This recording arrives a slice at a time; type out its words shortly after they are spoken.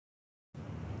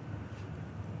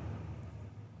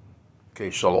Okay,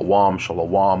 shalom,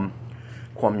 shalom.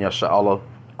 Kwam Yasha'Allah.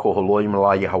 Koholoy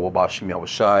Malaya Hawabashim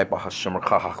Yawashai, Bahashim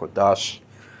Kahakodash.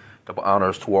 Double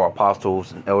honors to our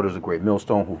apostles and elders of Great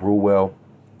Millstone who rule well,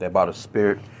 that by the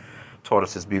Spirit taught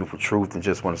us this beautiful truth, and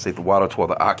just want to say the water to all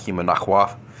the H.I.M and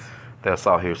H.I.M that's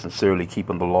out here sincerely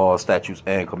keeping the laws, statutes,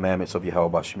 and commandments of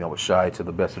Yahweh Bashim Yawashai to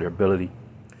the best of their ability.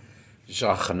 Just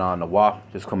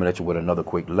coming at you with another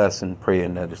quick lesson,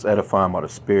 praying that it's edifying by the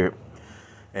Spirit.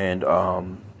 And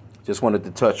just wanted to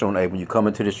touch on, hey, when you come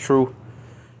into this truth,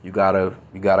 you gotta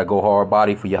go hard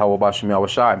body for Yahweh Bashim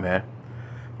Yawashai, man.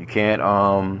 You can't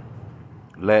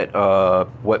let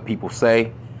what people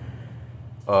say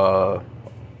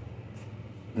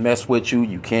mess with you.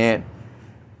 You can't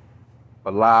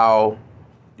allow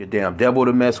your damn devil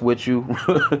to mess with you.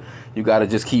 You got to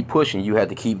just keep pushing. You had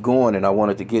to keep going. And I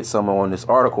wanted to get some on this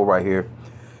article right here,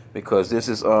 because this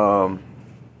is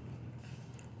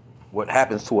what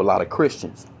happens to a lot of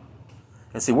Christians.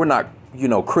 And see, we're not,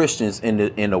 Christians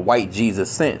in the white Jesus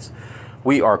sense.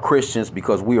 We are Christians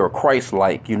because we are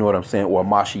Christ-like, you know what I'm saying, or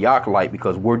Mashiach-like,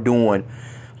 because we're doing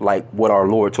like what our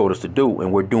Lord told us to do,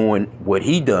 and we're doing what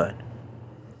he done.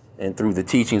 And through the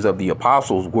teachings of the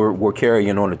apostles, we're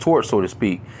carrying on the torch, so to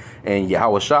speak. And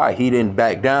Yahushua, he didn't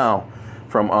back down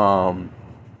from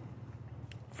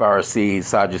Pharisees,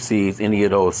 Sadducees, any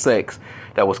of those sects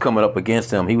that was coming up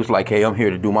against him. He was like, hey, I'm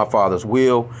here to do my Father's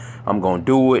will. I'm going to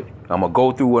do it. I'm going to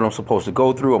go through what I'm supposed to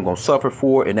go through. I'm going to suffer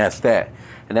for it. And that's that.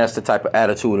 And that's the type of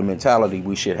attitude and mentality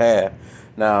we should have.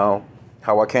 Now,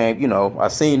 how I came, I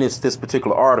seen this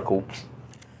particular article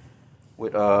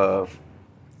with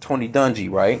Tony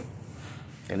Dungy, right?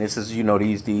 And this is,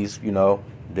 the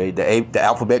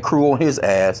alphabet crew on his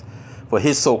ass for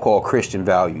his so-called Christian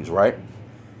values, right?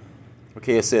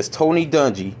 Okay, it says Tony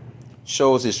Dungy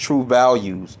shows his true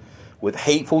values with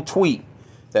hateful tweet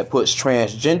that puts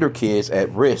transgender kids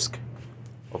at risk.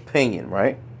 Opinion,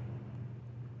 right?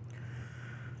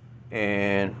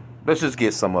 And let's just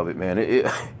get some of it, man.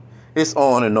 It's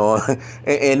on and on.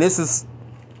 And this is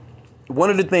one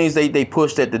of the things they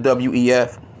pushed at the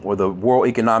WEF, or the World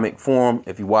Economic Forum.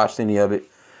 If you watched any of it,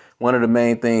 one of the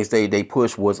main things they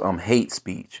pushed was hate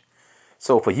speech.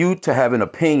 So for you to have an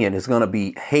opinion, it's going to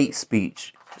be hate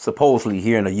speech, supposedly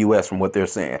here in the U.S. from what they're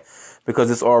saying,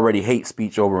 because it's already hate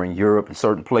speech over in Europe and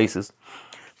certain places.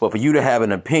 But for you to have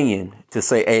an opinion to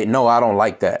say, hey, no, I don't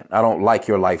like that. I don't like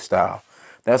your lifestyle.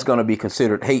 That's going to be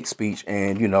considered hate speech.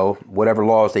 And, whatever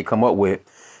laws they come up with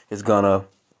is going to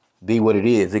be what it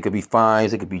is. It could be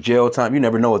fines. It could be jail time. You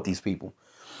never know with these people.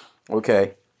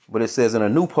 Okay. But it says in a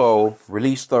new poll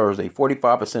released Thursday,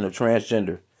 45% of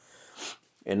transgender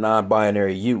and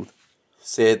non-binary youth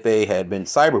said they had been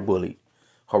cyberbullied,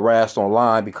 harassed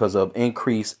online because of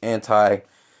increased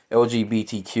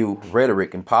anti-LGBTQ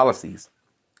rhetoric and policies,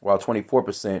 while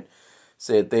 24%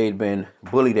 said they'd been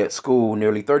bullied at school.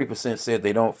 Nearly 30% said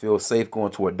they don't feel safe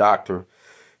going to a doctor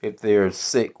if they're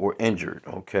sick or injured.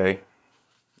 Okay.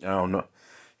 I don't know.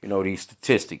 These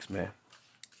statistics, man.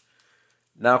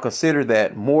 Now consider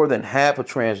that more than half of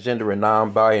transgender and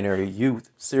non-binary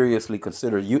youth seriously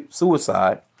consider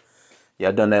suicide. Yeah,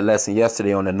 I done that lesson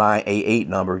yesterday on the 988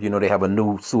 number. They have a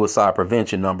new suicide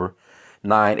prevention number,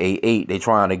 988. They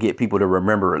trying to get people to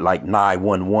remember it like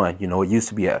 911. It used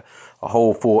to be a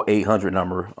whole full 800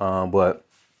 number, but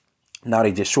now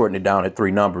they just shorten it down to 3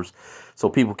 numbers so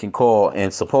people can call.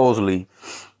 And supposedly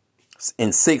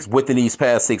within these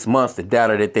past 6 months, the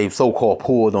data that they've so-called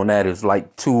pulled on that is like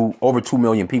over 2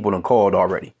 million people done called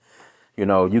already.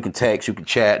 You can text, you can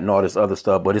chat and all this other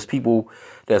stuff, but it's people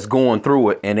that's going through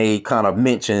it, and they kind of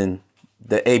mention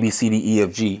the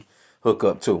ABCDEFG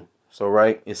hookup too. So,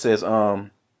 right, it says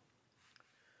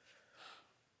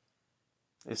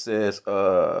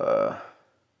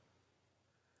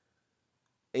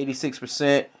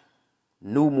 86%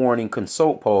 New Morning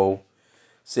Consult poll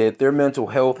said their mental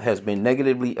health has been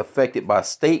negatively affected by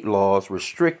state laws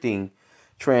restricting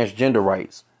transgender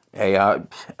rights. Hey, I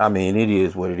mean, it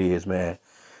is what it is, man.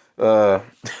 I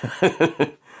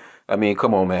mean,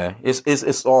 come on, man.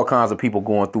 It's all kinds of people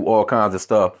going through all kinds of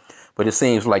stuff, but it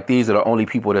seems like these are the only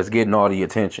people that's getting all the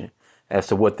attention as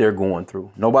to what they're going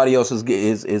through. Nobody else is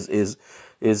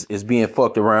being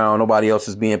fucked around. Nobody else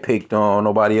is being picked on.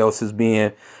 Nobody else is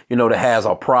being, that has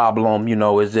a problem.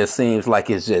 It just seems like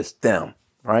it's just them.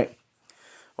 Right.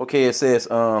 Okay. It says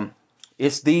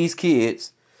it's these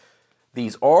kids,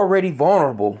 these already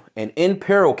vulnerable and in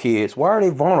peril kids. Why are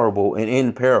they vulnerable and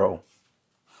in peril?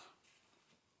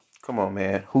 Come on,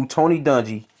 man. Who Tony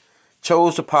Dungy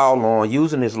chose to pile on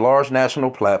using his large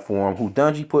national platform, who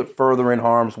Dungy put further in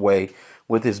harm's way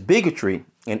with his bigotry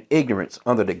and ignorance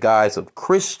under the guise of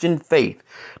Christian faith.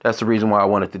 That's the reason why I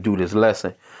wanted to do this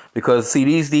lesson. Because see,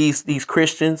 these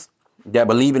Christians that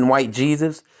believe in white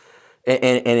Jesus,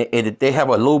 and they have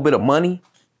a little bit of money,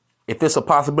 if it's a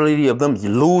possibility of them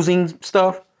losing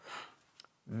stuff,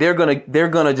 they're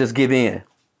gonna just give in.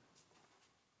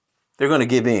 They're gonna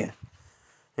give in.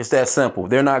 It's that simple.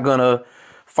 They're not gonna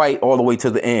fight all the way to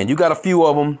the end. You got a few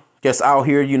of them that's out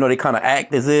here, they kind of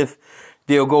act as if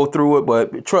they'll go through it,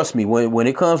 but trust me, when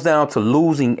it comes down to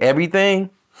losing everything,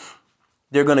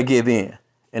 they're gonna give in.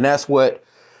 And that's what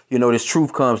this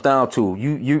truth comes down to.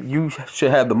 You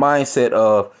should have the mindset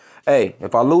of, hey,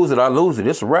 if I lose it, I lose it.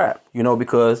 It's a wrap,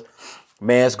 because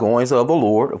man's goings of the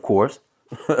Lord, of course.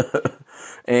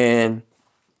 And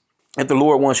if the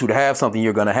Lord wants you to have something,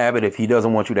 you're going to have it. If he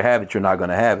doesn't want you to have it, you're not going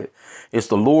to have it. It's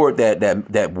the Lord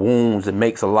that wounds and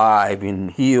makes alive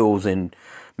and heals and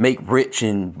make rich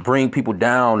and bring people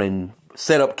down and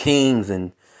set up kings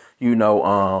and,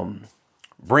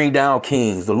 bring down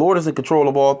kings. The Lord is in control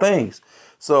of all things.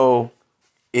 So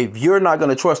if you're not going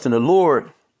to trust in the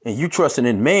Lord and you trusting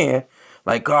in man,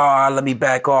 like, God, let me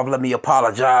back off. Let me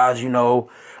apologize.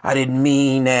 I didn't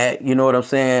mean that. You know what I'm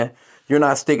saying? You're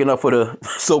not sticking up for the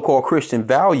so-called Christian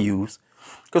values,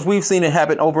 because we've seen it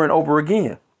happen over and over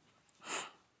again.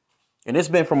 And it's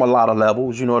been from a lot of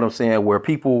levels, you know what I'm saying, where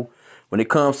people, when it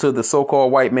comes to the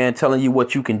so-called white man telling you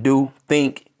what you can do,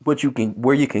 think, where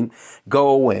you can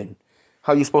go and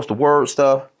how you're supposed to word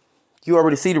stuff, you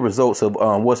already see the results of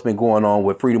what's been going on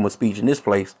with freedom of speech in this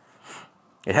place.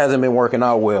 It hasn't been working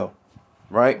out well,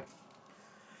 right?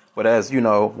 But as you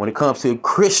know, when it comes to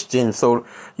Christians, so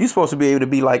you're supposed to be able to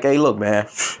be like, hey, look, man,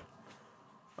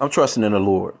 I'm trusting in the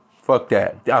Lord. Fuck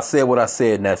that. I said what I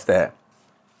said, and that's that.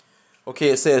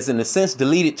 Okay, it says in the since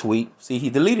deleted tweet, see, he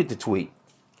deleted the tweet.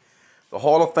 The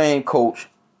Hall of Fame coach,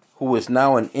 who is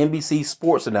now in NBC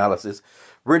Sports Analysis,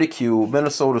 ridiculed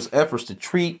Minnesota's efforts to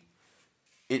treat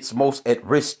its most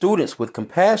at-risk students with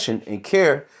compassion and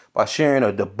care by sharing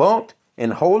a debunked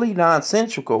and wholly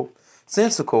nonsensical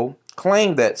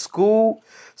claim that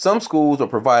some schools are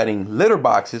providing litter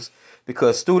boxes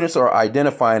because students are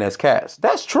identifying as cats.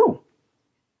 That's true.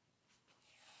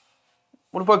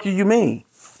 What the fuck do you mean?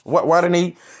 Why didn't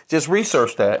he just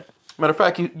research that? Matter of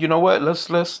fact, you know what?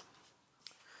 Let's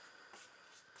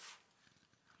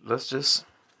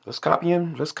copy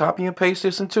and paste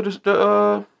this into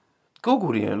the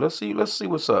Google then. Let's see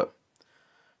what's up.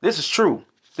 This is true.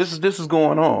 This is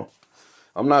going on.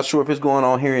 I'm not sure if it's going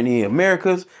on here in the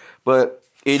Americas, but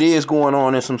it is going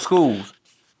on in some schools.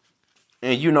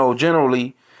 And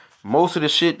generally, most of the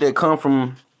shit that come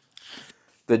from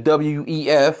the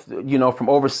WEF, from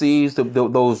overseas,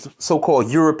 those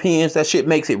so-called Europeans, that shit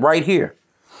makes it right here.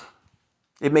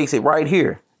 It makes it right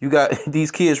here. You got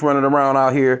these kids running around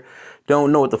out here,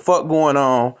 don't know what the fuck going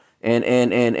on, and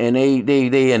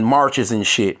they in marches and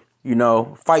shit,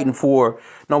 fighting for.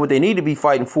 No, what they need to be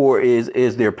fighting for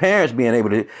is their parents being able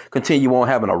to continue on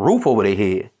having a roof over their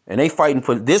head, and they fighting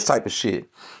for this type of shit.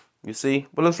 You see?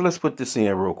 But let's put this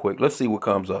in real quick. Let's see what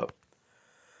comes up.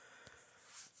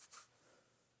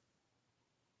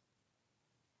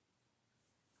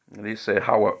 And they said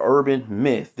how an urban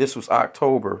myth. This was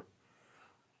October.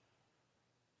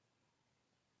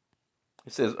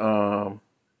 It says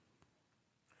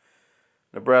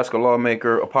Nebraska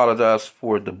lawmaker apologized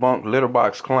for debunked litter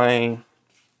box claim.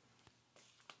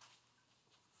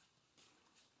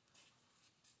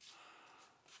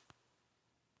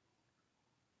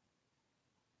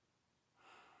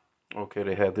 Okay,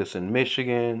 they have this in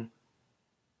Michigan.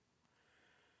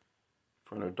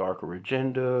 From a darker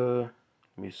agenda.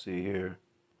 Let me see here.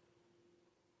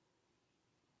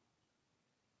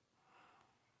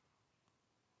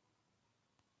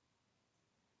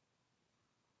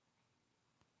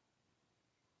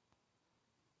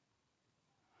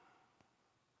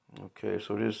 Okay,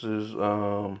 so this is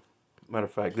matter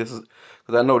of fact, this is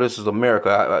because I know this is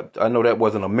America. I know that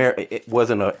wasn't It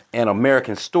wasn't an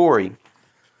American story,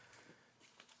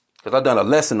 because I done a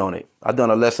lesson on it. I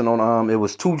done a lesson on it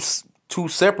was two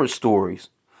separate stories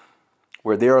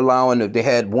where they're allowing. They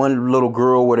had one little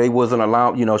girl where they wasn't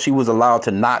allowed. She was allowed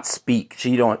to not speak.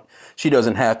 She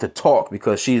doesn't have to talk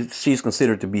because she's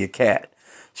considered to be a cat.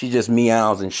 She just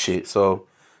meows and shit. So,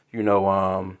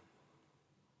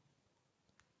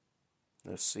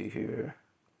 let's see here.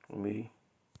 Let me,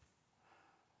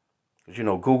 because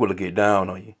Google will get down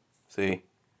on you. See,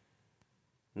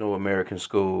 no American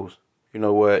schools. You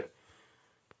know what?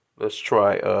 Let's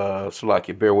try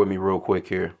Slovakia. Bear with me real quick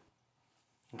here.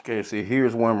 Okay, see,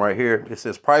 here's one right here. It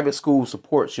says private school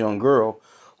supports young girl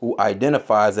who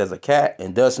identifies as a cat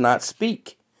and does not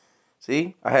speak.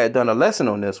 See, I had done a lesson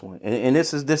on this one, and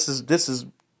this is this is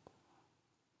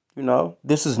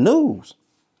news.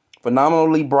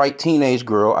 Phenomenally bright teenage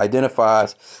girl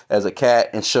identifies as a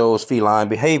cat and shows feline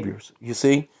behaviors. You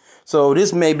see, so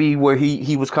this may be where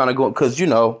he was kind of going, because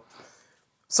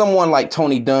someone like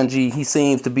Tony Dungy, he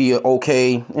seems to be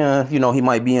okay. He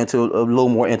might be into a little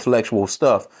more intellectual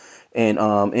stuff and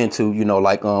into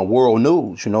world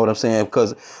news. You know what I'm saying?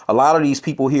 Because a lot of these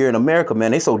people here in America,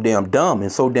 man, they so damn dumb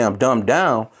and so damn dumbed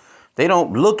down. They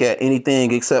don't look at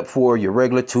anything except for your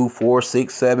regular 2, 4,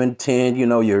 6, 7, 10.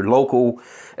 Your local.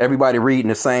 Everybody reading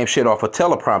the same shit off a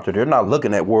teleprompter. They're not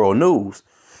looking at world news.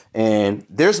 And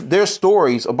there's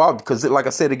stories about, because like I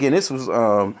said again, this was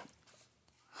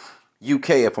UK,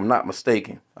 if I'm not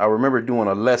mistaken. I remember doing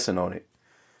a lesson on it.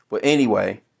 But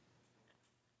anyway,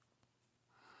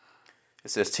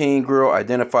 it says teen girl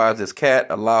identifies as cat,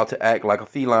 allowed to act like a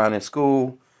feline in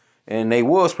school. And they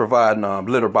was providing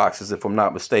litter boxes, if I'm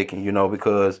not mistaken,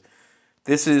 because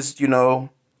this is, you're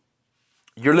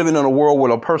living in a world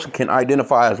where a person can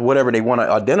identify as whatever they want to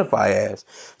identify as.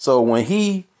 So when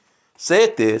he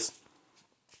said this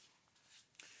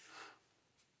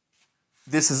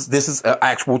is an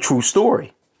actual true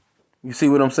story. You see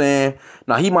what I'm saying?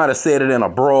 Now, he might have said it in a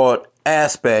broad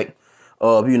aspect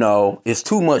of, it's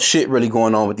too much shit really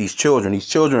going on with these children. These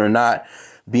children are not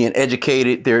being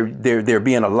educated. They're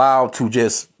being allowed to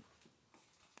just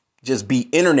be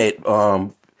internet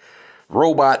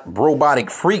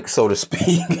robotic freaks, so to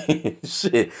speak.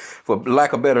 Shit, for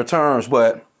lack of better terms.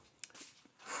 But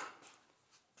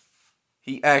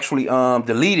he actually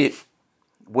deleted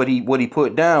what he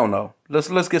put down though. Let's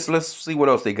see what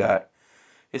else they got.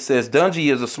 It says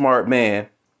Dungy is a smart man,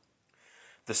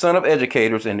 the son of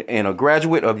educators and a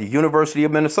graduate of the University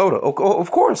of Minnesota.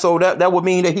 Of course. So that would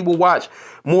mean that he will watch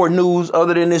more news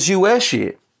other than this US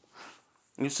shit.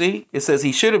 You see, it says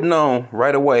he should have known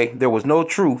right away there was no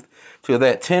truth to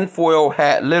that tinfoil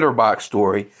hat litter box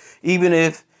story. Even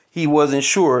if he wasn't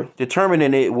sure,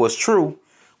 determining it was true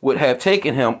would have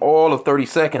taken him all of 30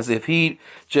 seconds if he'd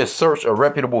just searched a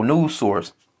reputable news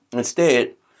source.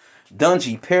 Instead,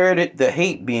 Dungy parroted the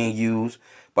hate being used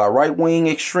by right-wing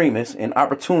extremists and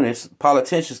opportunist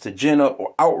politicians to gin up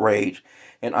outrage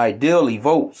and ideally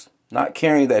votes, not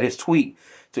caring that his tweet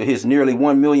to his nearly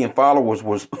 1 million followers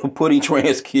was putting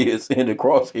trans kids in the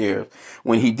crosshairs.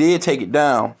 When he did take it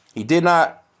down, he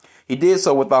did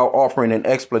so without offering an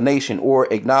explanation or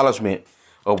acknowledgement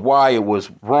of why it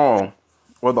was wrong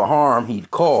or the harm he'd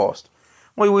caused.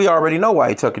 Well, we already know why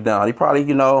he took it down. He probably,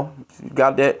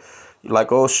 got that,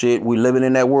 like, oh shit, we living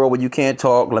in that world where you can't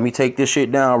talk. Let me take this shit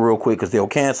down real quick because they'll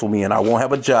cancel me and I won't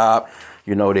have a job.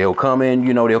 They'll come in,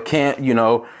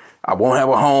 I won't have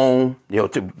a home.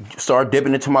 To start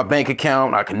dipping into my bank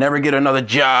account. I can never get another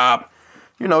job.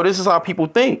 This is how people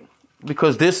think,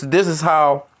 because this is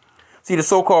how, see, the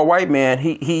so-called white man,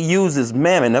 he uses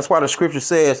mammon. That's why the scripture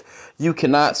says you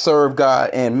cannot serve God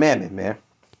and mammon, man.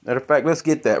 Matter of fact, let's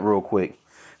get that real quick.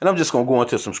 And I'm just going to go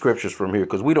into some scriptures from here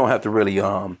because we don't have to really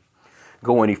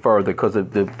go any further, because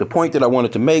the point that I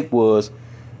wanted to make was,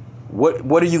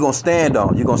 what are you going to stand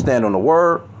on? You're going to stand on the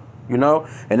word, and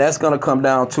that's going to come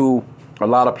down to a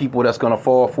lot of people that's going to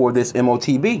fall for this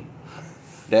MOTB,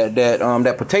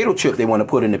 that potato chip they want to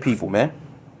put into people, man,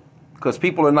 because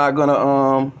people are not going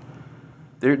to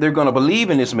they're going to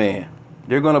believe in this man.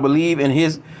 They're going to believe in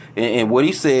in what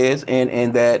he says,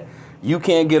 and that you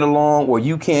can't get along or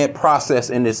you can't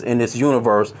process in this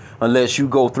universe unless you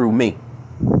go through me.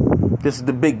 This is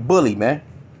the big bully, man.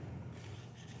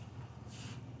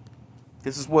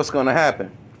 This is what's going to happen.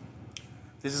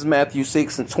 This is Matthew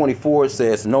 6:24. It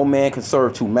says, no man can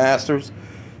serve two masters,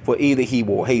 for either he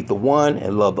will hate the one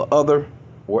and love the other,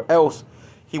 or else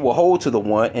he will hold to the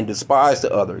one and despise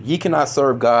the other. Ye cannot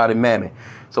serve God and mammon.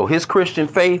 So his Christian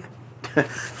faith,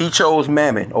 he chose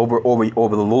mammon over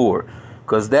the Lord,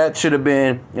 because that should have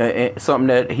been something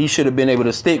that he should have been able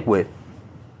to stick with.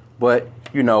 But,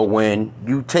 when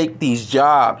you take these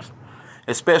jobs,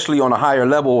 especially on a higher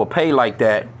level of pay like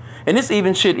that, and this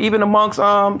even amongst,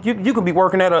 you could be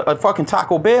working at a fucking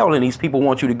Taco Bell and these people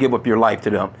want you to give up your life to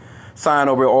them. Sign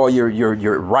over all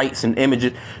your rights and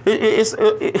images.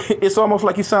 It's almost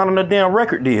like you sign on a damn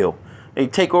record deal. They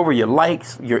take over your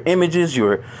likes, your images,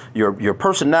 your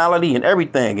personality and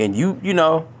everything. And you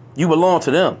belong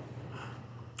to them.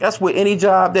 That's with any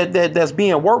job that's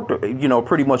being worked,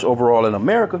 pretty much overall in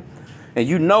America. And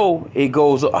it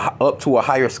goes up to a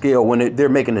higher scale when they're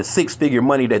making the 6-figure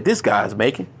money that this guy's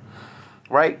making,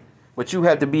 right? But you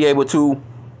have to be able to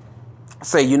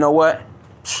say, you know what?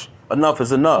 Enough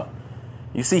is enough.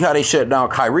 You see how they shut down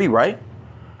Kyrie, right?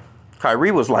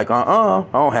 Kyrie was like, I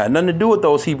don't have nothing to do with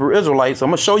those Hebrew Israelites. I'm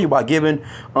going to show you by giving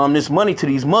this money to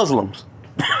these Muslims.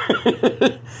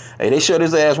 Hey, they shut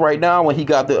his ass right down when he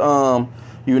got the,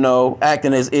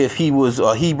 acting as if he was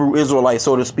a Hebrew Israelite,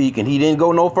 so to speak. And he didn't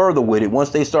go no further with it. Once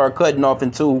they started cutting off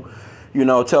into,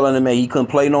 telling him, hey, he couldn't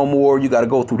play no more. You got to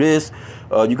go through this.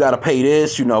 You got to pay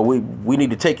this. We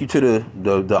need to take you to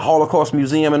the Holocaust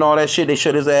Museum and all that shit. They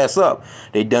shut his ass up.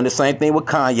 They done the same thing with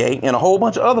Kanye and a whole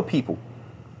bunch of other people.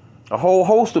 A whole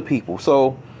host of people.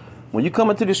 So when you come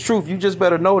into this truth, you just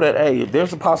better know that, hey,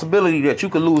 there's a possibility that you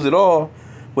could lose it all,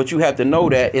 but you have to know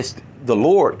that it's the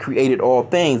Lord created all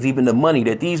things, even the money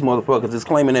that these motherfuckers is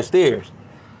claiming as theirs.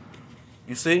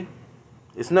 You see?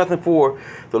 It's nothing for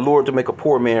the Lord to make a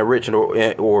poor man rich or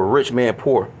a rich man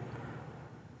poor.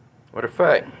 Matter of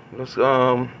fact,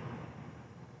 let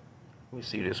me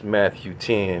see this Matthew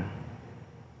 10.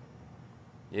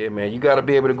 Yeah, man, you got to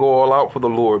be able to go all out for the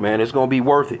Lord, man. It's going to be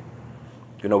worth it.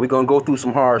 We're going to go through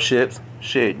some hardships.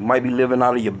 Shit, you might be living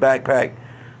out of your backpack.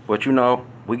 But,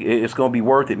 it's going to be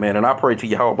worth it, man. And I pray to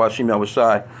Yahweh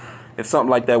H.I.M. If something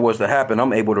like that was to happen,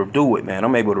 I'm able to do it, man.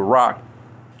 I'm able to rock.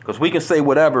 Because we can say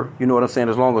whatever, you know what I'm saying,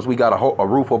 as long as we got a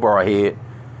roof over our head,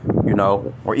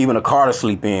 or even a car to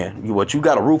sleep in. You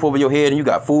got a roof over your head and you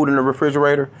got food in the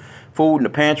refrigerator, food in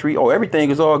the pantry. Oh, everything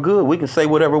is all good. We can say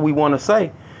whatever we want to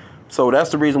say. So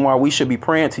that's the reason why we should be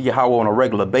praying to Yahweh on a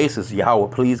regular basis. Yahweh,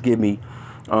 please give me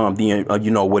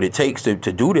what it takes to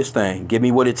do this thing. Give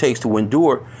me what it takes to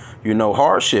endure,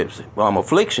 hardships,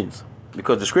 afflictions.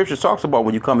 Because the scripture talks about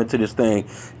when you come into this thing,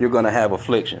 you're going to have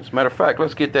afflictions. Matter of fact,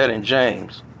 let's get that in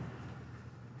James.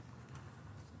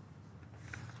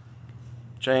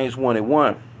 James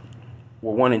 1:1,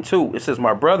 or 1 and 2. It says,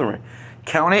 my brethren,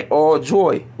 count it all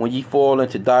joy when ye fall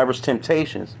into divers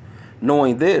temptations,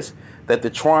 knowing this, that the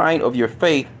trying of your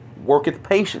faith worketh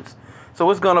patience. So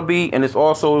it's going to be, and it's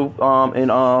also in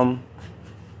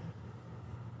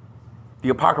the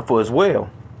Apocrypha as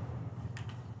well.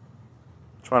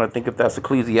 Trying to think if that's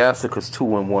Ecclesiasticus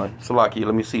 2:1. Salaki,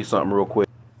 let me see something real quick.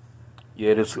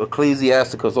 Yeah, this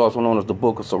Ecclesiasticus, also known as the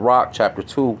Book of Sirach, chapter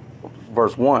 2,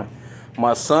 verse 1.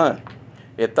 My son,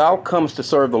 if thou comest to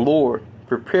serve the Lord,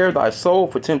 prepare thy soul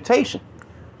for temptation.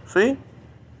 See?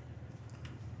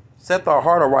 Set thy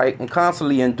heart aright and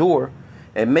constantly endure,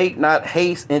 and make not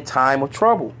haste in time of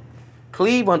trouble.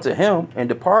 Cleave unto him and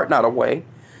depart not away,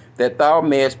 that thou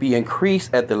mayest be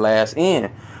increased at the last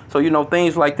end. So,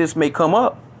 things like this may come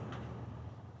up.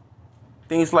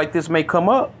 Things like this may come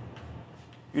up.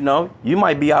 You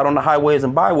might be out on the highways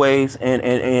and byways,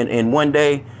 and one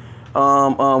day,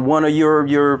 one of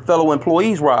your fellow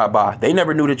employees ride by. They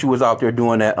never knew that you was out there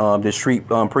doing that, this street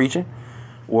preaching,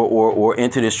 or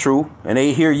into this truth, and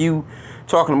they hear you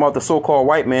talking about the so-called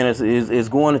white man is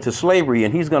going into slavery,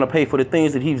 and he's going to pay for the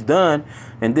things that he's done,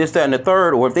 and this, that, and the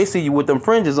third. Or if they see you with them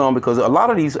fringes on, because a lot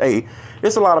of these,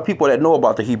 there's a lot of people that know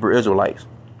about the Hebrew Israelites,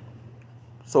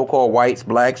 so-called whites,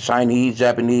 blacks, Chinese,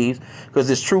 Japanese, because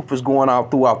this truth is going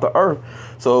out throughout the earth.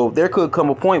 So there could come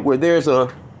a point where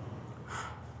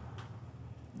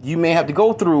you may have to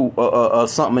go through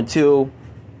something until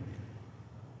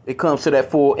it comes to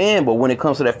that full end. But when it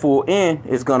comes to that full end,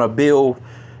 it's gonna build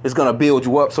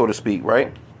you up, so to speak,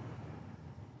 right?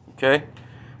 Okay,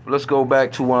 let's go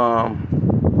back to I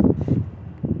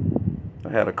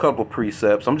had a couple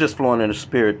precepts. I'm just flowing in the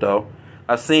spirit though.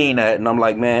 I seen that and I'm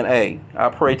like, man, hey, I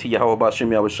pray to Yahweh about Shem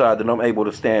Yahushua that I'm able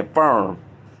to stand firm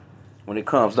when it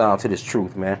comes down to this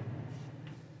truth, man.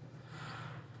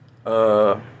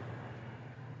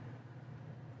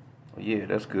 Yeah,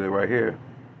 that's good right here.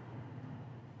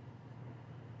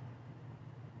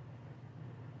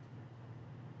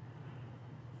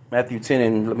 Matthew 10,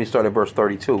 and let me start at verse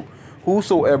 32.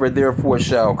 Whosoever therefore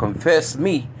shall confess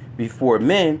me before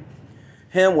men,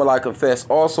 him will I confess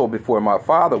also before my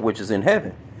Father which is in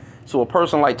heaven. So a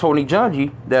person like Tony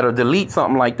Dungy that'll delete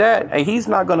something like that, and he's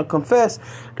not going to confess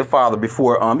the Father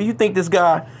before. You think this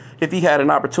guy, if he had an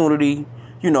opportunity,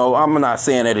 I'm not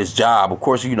saying at his job, of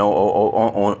course,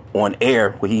 on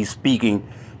air where he's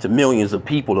speaking to millions of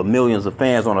people, or millions of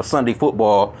fans on a Sunday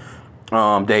football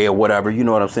day or whatever, you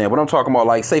know what I'm saying? But I'm talking about,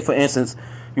 like, say for instance,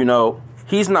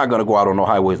 he's not going to go out on no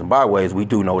highways and byways. We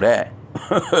do know that.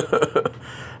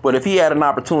 But if he had an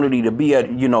opportunity to be at,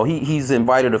 he's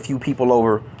invited a few people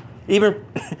over,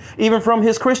 even from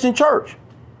his Christian church.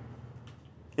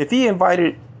 If he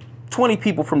invited 20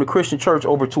 people from the Christian church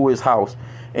over to his house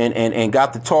and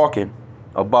got to talking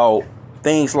about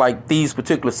things like these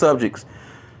particular subjects,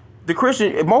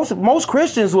 most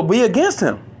Christians will be against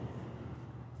him.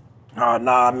 Oh,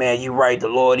 nah, man, you right. The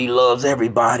Lord, he loves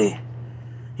everybody.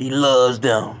 He loves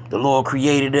them. The Lord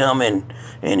created them, and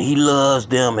he loves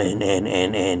them,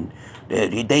 and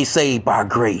they saved by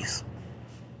grace.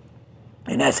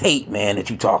 And that's hate, man, that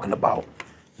you talking about.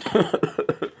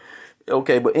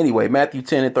 Okay, but anyway, Matthew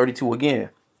 10 and 32 again.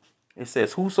 It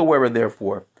says, whosoever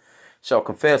therefore shall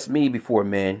confess me before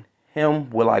men, him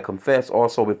will I confess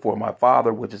also before my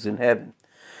Father which is in heaven.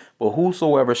 But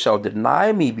whosoever shall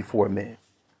deny me before men,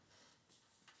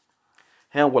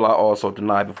 him will I also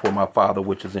deny before my Father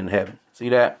which is in heaven. See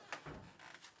that?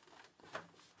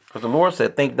 Because the Lord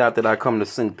said, think not that I come to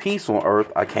send peace on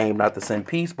earth. I came not to send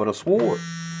peace, but a sword.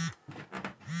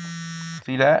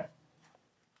 See that?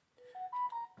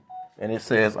 And it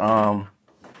says,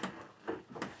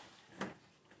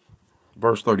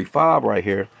 verse 35 right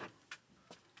here.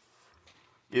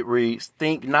 It reads,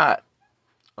 think not.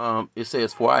 It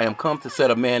says, for I am come to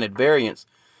set a man at variance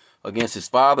against his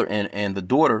father, and the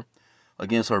daughter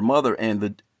against her mother, and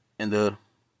the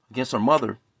against her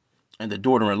mother, and the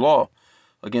daughter-in-law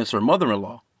against her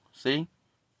mother-in-law. See?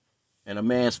 And a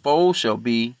man's foes shall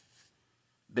be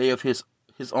they of his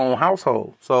own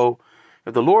household. So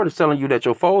if the Lord is telling you that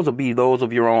your foes will be those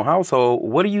of your own household,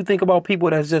 what do you think about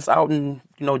people that's just out in,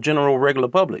 general regular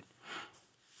public?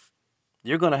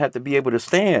 You're going to have to be able to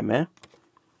stand, man.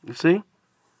 You see?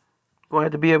 Going to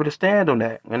have to be able to stand on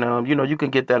that. And, you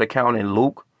can get that account in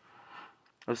Luke.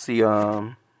 Let's see.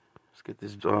 Let's get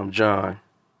this John.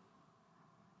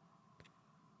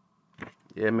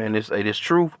 Yeah, man, this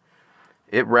truth,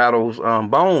 it rattles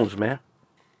bones, man.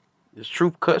 This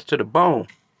truth cuts to the bone.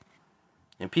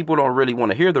 And people don't really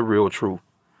want to hear the real truth.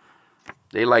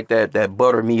 They like that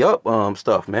butter me up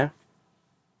stuff, man.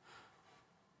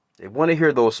 They want to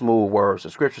hear those smooth words.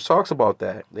 The scripture talks about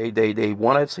that. They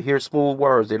want to hear smooth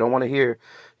words. They don't want to hear,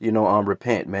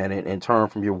 repent, man, and turn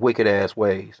from your wicked ass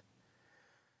ways.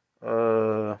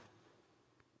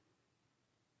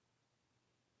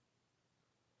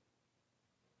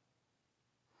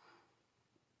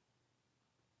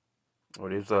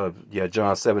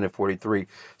 John 7 and 43.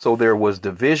 So there was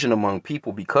division among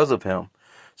people because of him.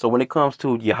 So when it comes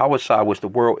to Yahushua, which the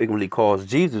world ignorantly calls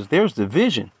Jesus, there's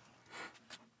division.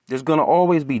 There's going to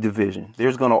always be division.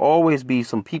 There's going to always be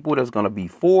some people that's going to be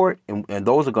for it, and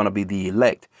those are going to be the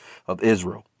elect of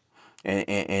Israel.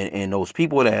 And those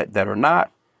people that are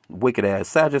not wicked ass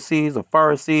Sadducees or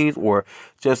Pharisees or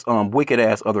just wicked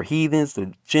ass other heathens,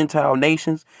 the Gentile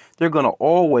nations, they're going to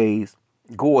always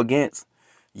go against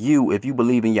you if you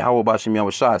believe in Yahweh Bashem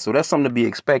Yahushua. So that's something to be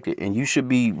expected, and you should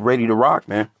be ready to rock,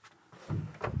 man.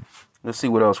 Let's see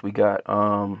what else we got.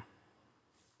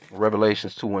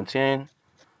 Revelations 2 and 10.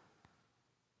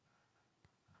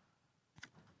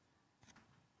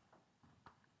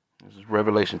 This is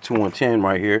Revelation 2 and 10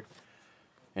 right here.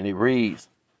 And it reads,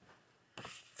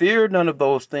 fear none of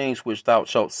those things which thou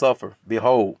shalt suffer.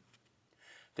 Behold,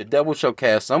 the devil shall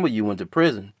cast some of you into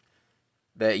prison,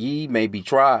 that ye may be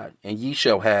tried, and ye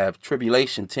shall have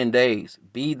tribulation 10 days.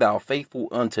 Be thou faithful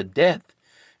unto death,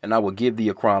 and I will give thee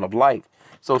a crown of life.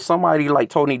 So somebody like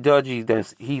Tony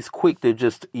Dungy, he's quick to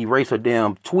just erase a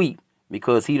damn tweet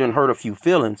because he done hurt a few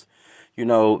feelings.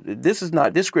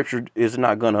 This scripture is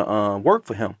not gonna work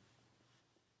for him.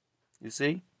 You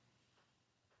see?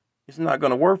 It's not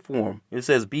going to work for him. It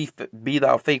says, be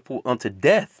thou faithful unto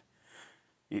death.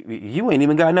 You ain't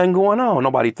even got nothing going on.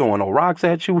 Nobody throwing no rocks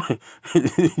at you.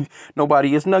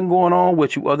 It's nothing going on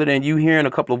with you other than you hearing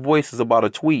a couple of voices about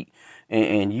a tweet.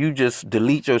 And you just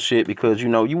delete your shit because,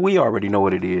 we already know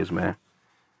what it is, man.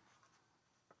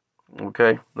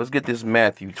 Okay, let's get this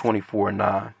Matthew 24 and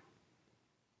 9.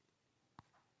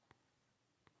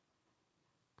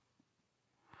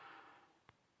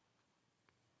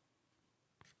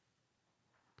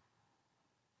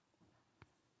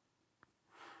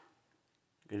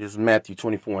 It is Matthew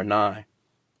 24 and 9.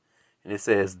 And it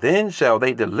says, then shall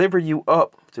they deliver you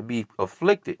up to be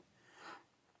afflicted,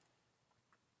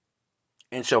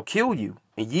 and shall kill you,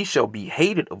 and ye shall be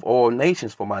hated of all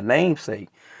nations for my name's sake.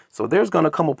 So there's going to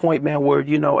come a point, man, where,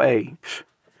 hey,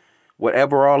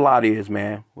 whatever our lot is,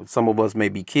 man, some of us may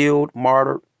be killed,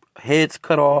 martyred, heads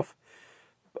cut off,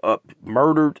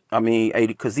 murdered. I mean,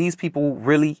 because these people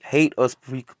really hate us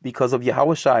because of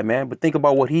Yahushua, man. But think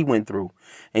about what he went through.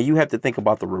 And you have to think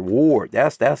about the reward.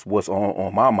 That's what's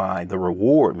on my mind, the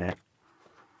reward, man,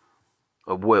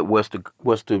 of what's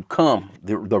to come,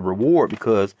 the reward,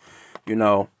 because,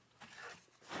 to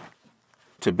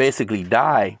basically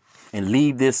die and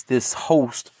leave this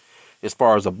host as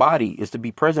far as a body is to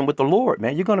be present with the Lord,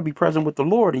 man. You're going to be present with the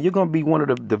Lord, and you're going to be one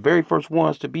of the very first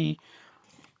ones to be,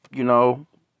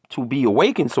 to be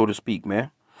awakened, so to speak,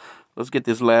 man. Let's get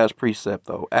this last precept,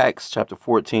 though. Acts chapter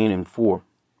 14 and 4.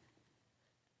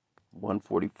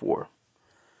 144.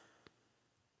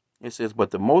 It says,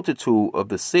 but the multitude of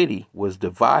the city was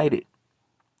divided,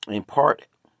 in part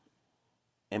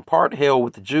held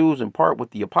with the Jews, in part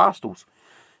with the apostles.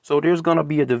 So there's gonna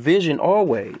be a division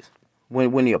always.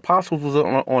 When the apostles was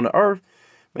on the earth,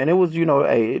 man, it was,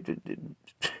 hey,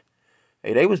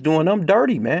 they was doing them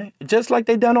dirty, man. Just like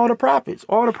they done all the prophets.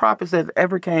 All the prophets that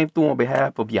ever came through on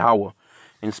behalf of Yahweh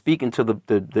and speaking to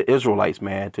the Israelites,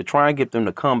 man, to try and get them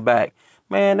to come back.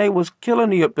 Man, they was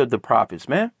killing the prophets,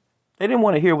 man. They didn't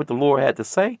want to hear what the Lord had to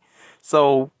say.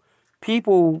 So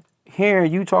people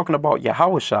hearing you talking about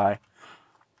Yahushai,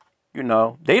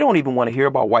 they don't even want to hear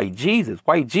about white Jesus.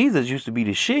 White Jesus used to be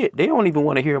the shit. They don't even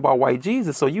want to hear about white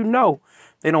Jesus. So they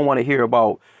don't want to hear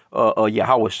about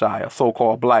Yahushai, a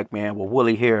so-called black man with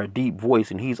woolly hair, a deep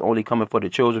voice, and he's only coming for the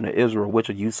children of Israel, which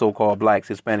are you so-called blacks,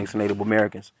 Hispanics, and Native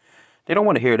Americans. They don't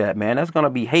want to hear that, man. That's going to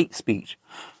be hate speech,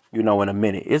 in a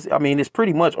minute. It's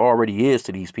pretty much already is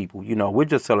to these people. We're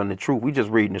just telling the truth. We're just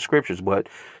reading the scriptures, but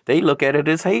they look at it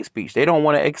as hate speech. They don't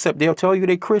want to accept, they'll tell you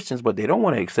they're Christians, but they don't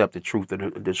want to accept the truth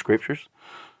of the scriptures.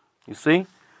 You see?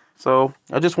 So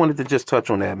I just wanted to just touch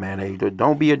on that, man. Hey,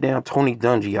 don't be a damn Tony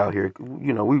Dungy out here.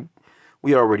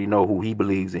 We already know who he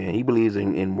believes in. He believes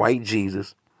in white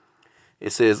Jesus.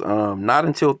 It says, not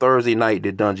until Thursday night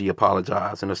did Dungy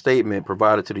apologize in a statement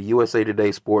provided to the USA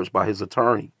Today Sports by his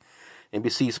attorney.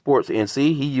 NBC Sports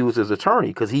NC, he used his attorney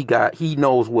because he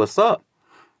knows what's up.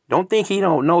 Don't think he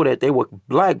don't know that they would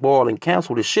blackball and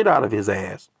cancel the shit out of his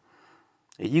ass.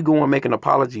 And you go and make an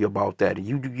apology about that.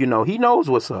 And he knows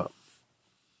what's up.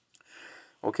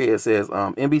 Okay, it says,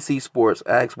 NBC Sports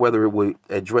asked whether it would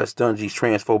address Dungy's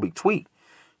transphobic tweet.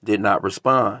 Did not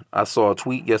respond. I saw a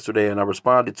tweet yesterday and I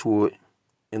responded to it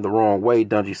in the wrong way,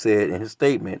 Dungy said in his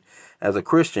statement. As a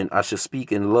Christian, I should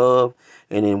speak in love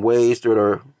and in ways that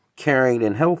are caring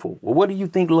and helpful. Well, what do you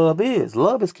think love is?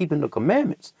 Love is keeping the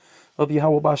commandments of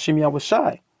Yahweh B'Shem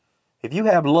Yahushai. If you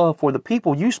have love for the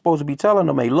people, you're supposed to be telling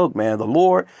them, hey, look, man, the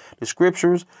Lord, the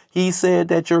scriptures, he said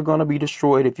that you're going to be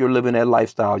destroyed if you're living that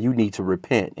lifestyle. You need to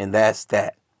repent. And that's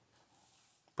that.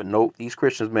 But nope, these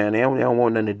Christians, man, they don't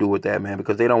want nothing to do with that, man,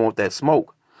 because they don't want that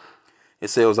smoke. It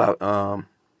says, I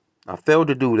failed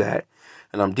to do that,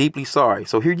 and I'm deeply sorry.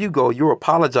 So here you go. You're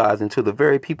apologizing to the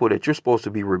very people that you're supposed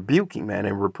to be rebuking, man,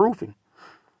 and reproofing.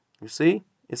 You see?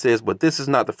 It says, but this is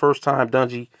not the first time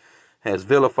Dungy has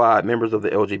vilified members of the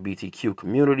LGBTQ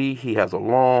community. He has a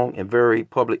long and very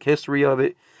public history of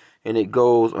it, and it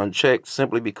goes unchecked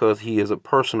simply because he is a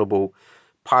personable,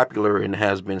 popular, and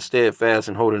has been steadfast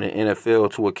in holding the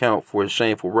NFL to account for his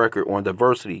shameful record on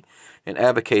diversity and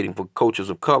advocating for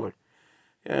coaches of color.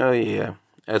 Oh yeah,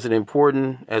 as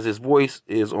important as his voice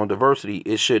is on diversity,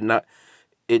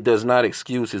 it does not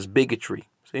excuse his bigotry.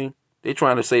 See, they're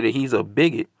trying to say that he's a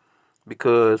bigot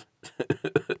because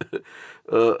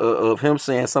of him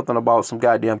saying something about some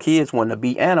goddamn kids wanting to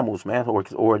be animals, man,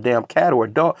 or a damn cat or a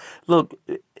dog. Look,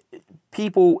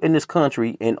 people in this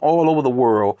country and all over the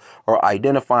world are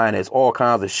identifying as all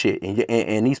kinds of shit,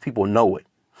 and these people know it.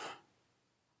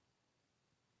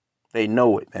 They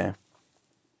know it, man.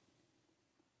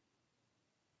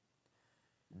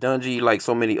 Dungy, like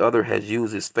so many other, has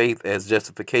used his faith as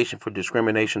justification for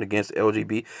discrimination against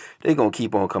LGBT. They're going to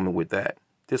keep on coming with that.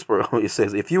 It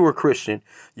says, if you are a Christian,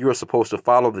 you are supposed to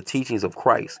follow the teachings of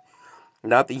Christ,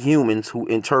 not the humans who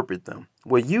interpret them.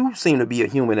 Well, you seem to be a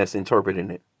human that's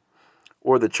interpreting it.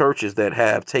 Or the churches that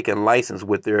have taken license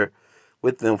with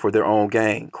them for their own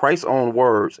gain. Christ's own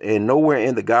words, and nowhere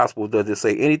in the gospel does it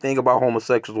say anything about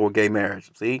homosexuals or gay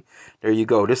marriage. See, there you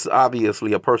go. This is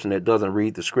obviously a person that doesn't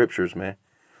read the scriptures, man.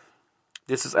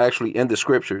 This is actually in the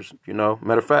scriptures,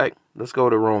 Matter of fact, let's go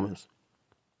to Romans.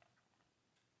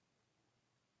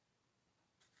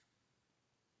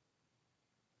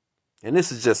 And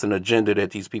this is just an agenda that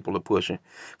these people are pushing.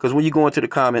 Because when you go into the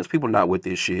comments, people are not with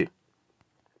this shit.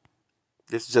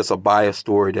 This is just a biased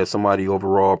story that somebody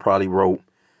overall probably wrote.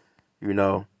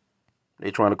 They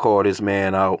trying to call this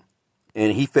man out.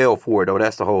 And he fell for it, though.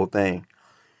 That's the whole thing.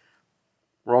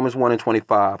 Romans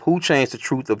 1:25. Who changed the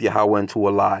truth of Yahweh into a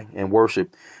lie and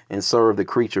worship and serve the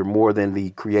creature more than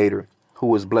the creator,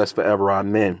 who is blessed forever?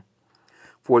 Amen.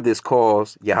 For this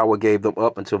cause, Yahweh gave them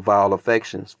up unto vile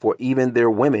affections, for even their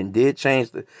women did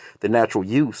change the natural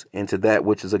use into that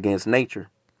which is against nature.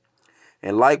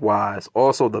 And likewise,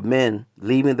 also the men,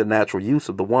 leaving the natural use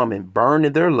of the woman, burned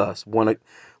in their lust, one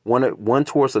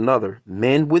towards another,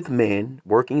 men with men,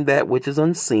 working that which is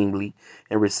unseemly,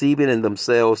 and receiving in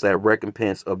themselves that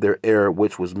recompense of their error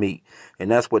which was meet. And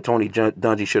that's what Tony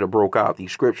Dungy should have broke out,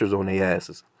 these scriptures on their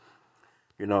asses.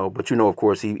 But of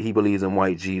course, he believes in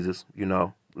white Jesus,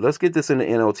 let's get this in the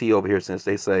NLT over here, since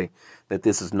they say that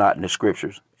this is not in the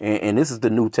scriptures. And this is the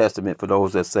New Testament for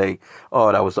those that say,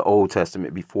 oh, that was the Old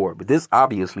Testament before. But this,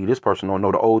 obviously, this person don't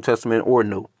know the Old Testament or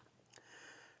New.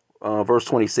 Verse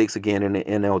 26 again in the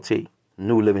NLT,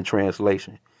 New Living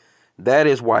Translation. That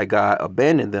is why God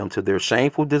abandoned them to their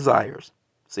shameful desires.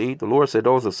 See, the Lord said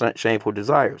those are shameful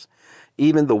desires.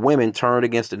 Even the women turned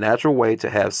against the natural way to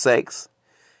have sex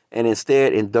and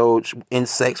instead indulge in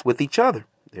sex with each other.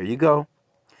 There you go.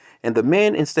 And the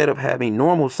men, instead of having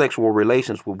normal sexual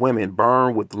relations with women,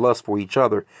 burned with lust for each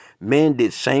other. Men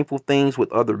did shameful things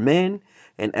with other men,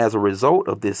 and as a result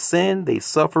of this sin, they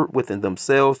suffered within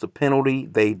themselves the penalty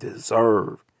they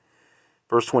deserve.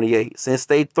 Verse 28, since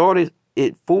they thought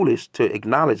it foolish to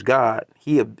acknowledge God,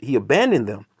 he abandoned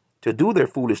them to do their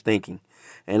foolish thinking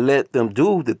and let them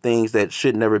do the things that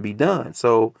should never be done.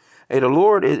 So, hey, the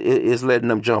Lord is letting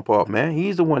them jump off, man.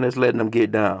 He's the one that's letting them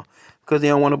get down because they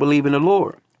don't want to believe in the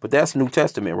Lord. But that's New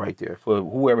Testament right there for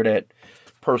whoever that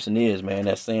person is, man,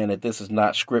 that's saying that this is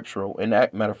not scriptural. And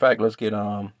that matter of fact, let's get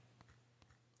the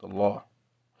law.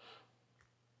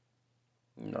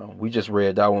 You know, we just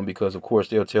read that one because, of course,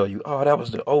 they'll tell you, oh, that was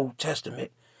the Old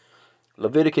Testament.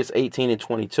 Leviticus 18 and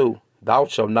 22. Thou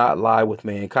shalt not lie with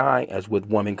mankind as with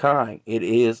womankind. It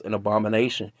is an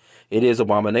abomination. It is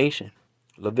abomination.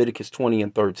 Leviticus 20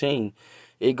 and 13.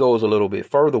 It goes a little bit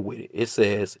further with it. It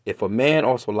says, if a man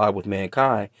also lie with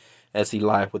mankind as he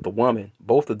lieth with the woman,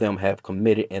 both of them have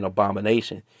committed an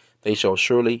abomination. They shall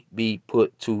surely be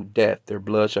put to death. Their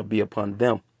blood shall be upon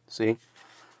them. See?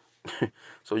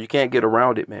 So you can't get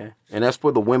around it, man. And that's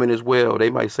for the women as well. They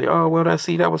might say, oh, well,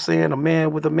 that was saying a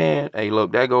man with a man. Hey,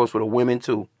 look, that goes for the women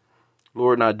too.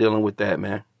 Lord not dealing with that,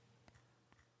 man.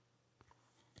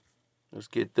 Let's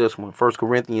get this one. 1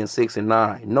 Corinthians 6 and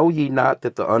 9. Know ye not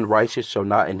that the unrighteous shall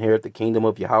not inherit the kingdom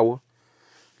of Yahweh?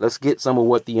 Let's get some of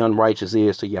what the unrighteous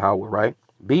is to Yahweh, right?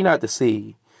 Be not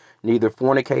deceived. Neither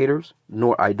fornicators,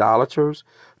 nor idolaters,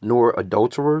 nor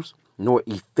adulterers, nor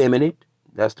effeminate.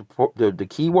 That's the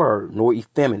key word, nor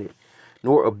effeminate,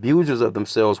 nor abusers of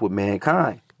themselves with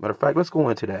mankind. Matter of fact, let's go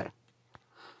into that.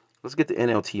 Let's get the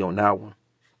NLT on that one.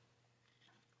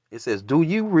 It says, do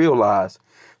you realize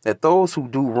that those who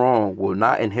do wrong will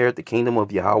not inherit the kingdom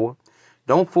of Yahweh?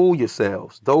 Don't fool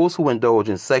yourselves. Those who indulge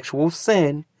in sexual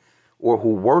sin, or who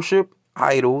worship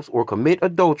idols, or commit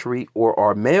adultery, or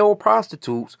are male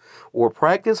prostitutes, or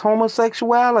practice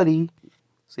homosexuality.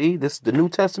 See, this is the New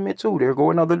Testament too. There go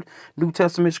another New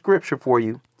Testament scripture for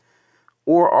you.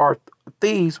 Or are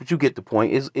thieves, but you get the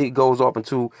point. It goes off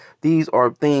into these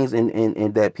are things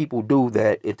in that people do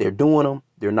that if they're doing them,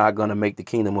 they're not gonna make the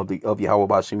kingdom of Yahweh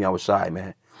B'Shem Yahweh Shai,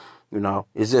 man. You know,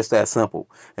 it's just that simple.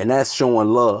 And that's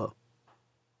showing love.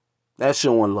 That's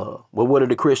showing love. But what do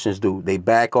the Christians do? They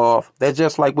back off. That's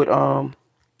just like with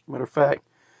matter of fact,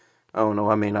 I don't know,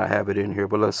 I may not have it in here,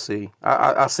 but let's see.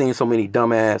 I seen so many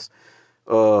dumbass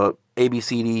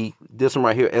ABCD, this one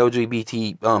right here,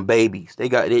 LGBT babies. They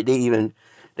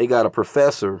got a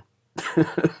professor.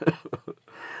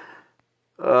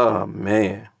 Oh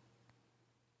man.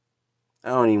 I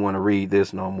don't even want to read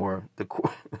this no more.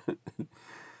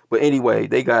 But anyway,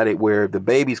 they got it where the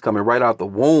baby's coming right out the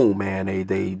womb, man.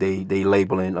 They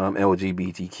labeling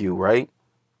LGBTQ, right?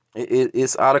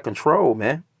 It's out of control,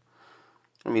 man.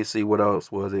 Let me see, what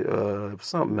else was it?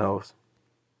 Something else.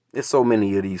 There's so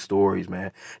many of these stories,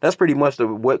 man. That's pretty much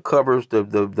what covers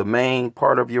the main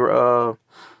part of your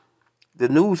the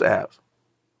news apps.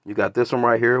 You got this one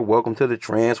right here. Welcome to the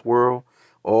trans world,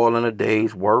 all in a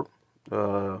day's work.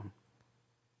 I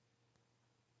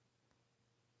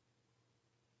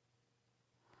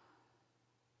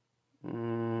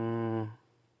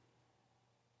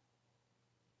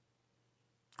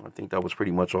think that was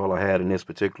pretty much all I had in this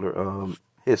particular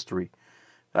history.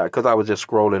 Because I was just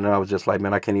scrolling and I was just like,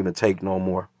 man, I can't even take no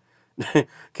more.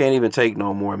 Can't even take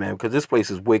no more, man. Because this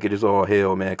place is wicked as all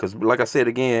hell, man. Because like I said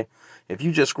again, if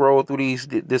you just scroll through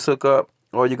this hookup,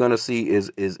 all you're gonna see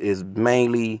is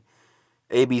mainly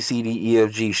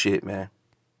ABCDEFG shit, man.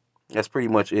 That's pretty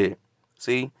much it.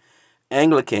 See,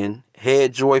 Anglican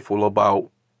head joyful about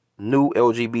new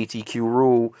LGBTQ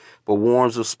rule, but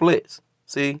warns of splits.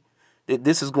 See,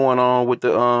 this is going on with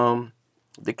I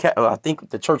think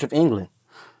the Church of England,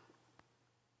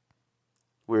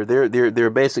 where they're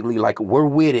basically like, we're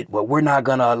with it, but we're not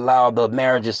gonna allow the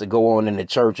marriages to go on in the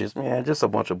churches. Man, just a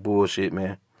bunch of bullshit,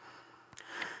 man.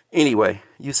 Anyway,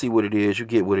 you see what it is. You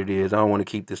get what it is. I don't want to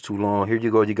keep this too long. Here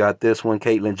you go. You got this one.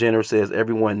 Caitlyn Jenner says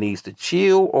everyone needs to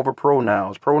chill over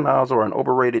pronouns. Pronouns are an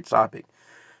overrated topic.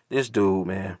 This dude,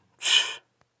 man.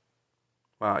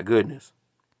 My goodness.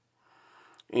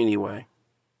 Anyway.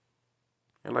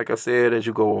 And like I said, as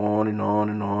you go on and on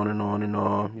and on and on and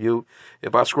on,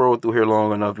 if I scroll through here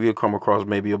long enough, you'll come across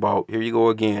maybe about, here you go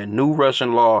again. New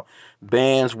Russian law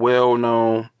bans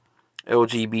well-known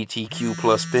LGBTQ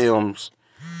plus films.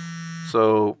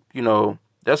 So,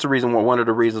 that's the reason, one of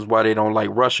the reasons why they don't like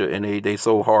Russia, and they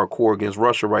so hardcore against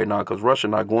Russia right now, because Russia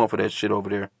not going for that shit over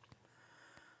there.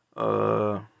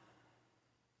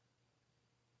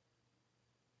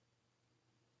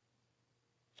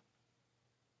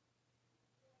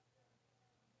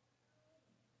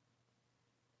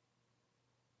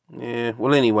 Yeah,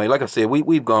 well, anyway, like I said,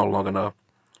 we've gone long enough.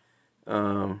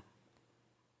 Um,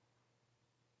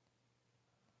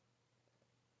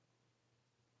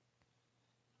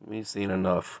 we've seen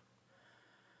enough.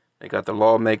 They got the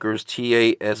lawmakers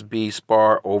TASB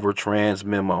spar over trans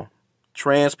memo.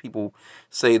 Trans people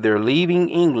say they're leaving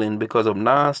England because of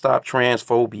nonstop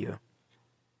transphobia.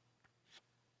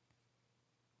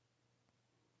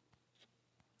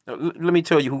 Now, let me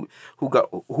tell you who got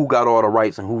all the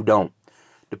rights and who don't.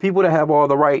 The people that have all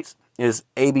the rights is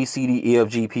A, B, C, D, E, F,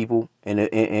 G people, and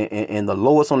the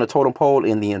lowest on the totem pole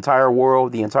in the entire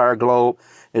world, the entire globe,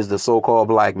 is the so-called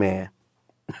black man.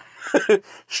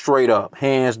 Straight up,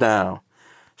 hands down,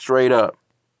 straight up,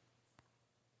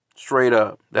 straight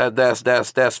up.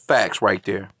 That's facts right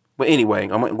there. But anyway,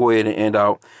 I'm gonna go ahead and end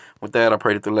out with that. I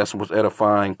pray that the lesson was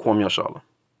edifying. Kwam Yashala.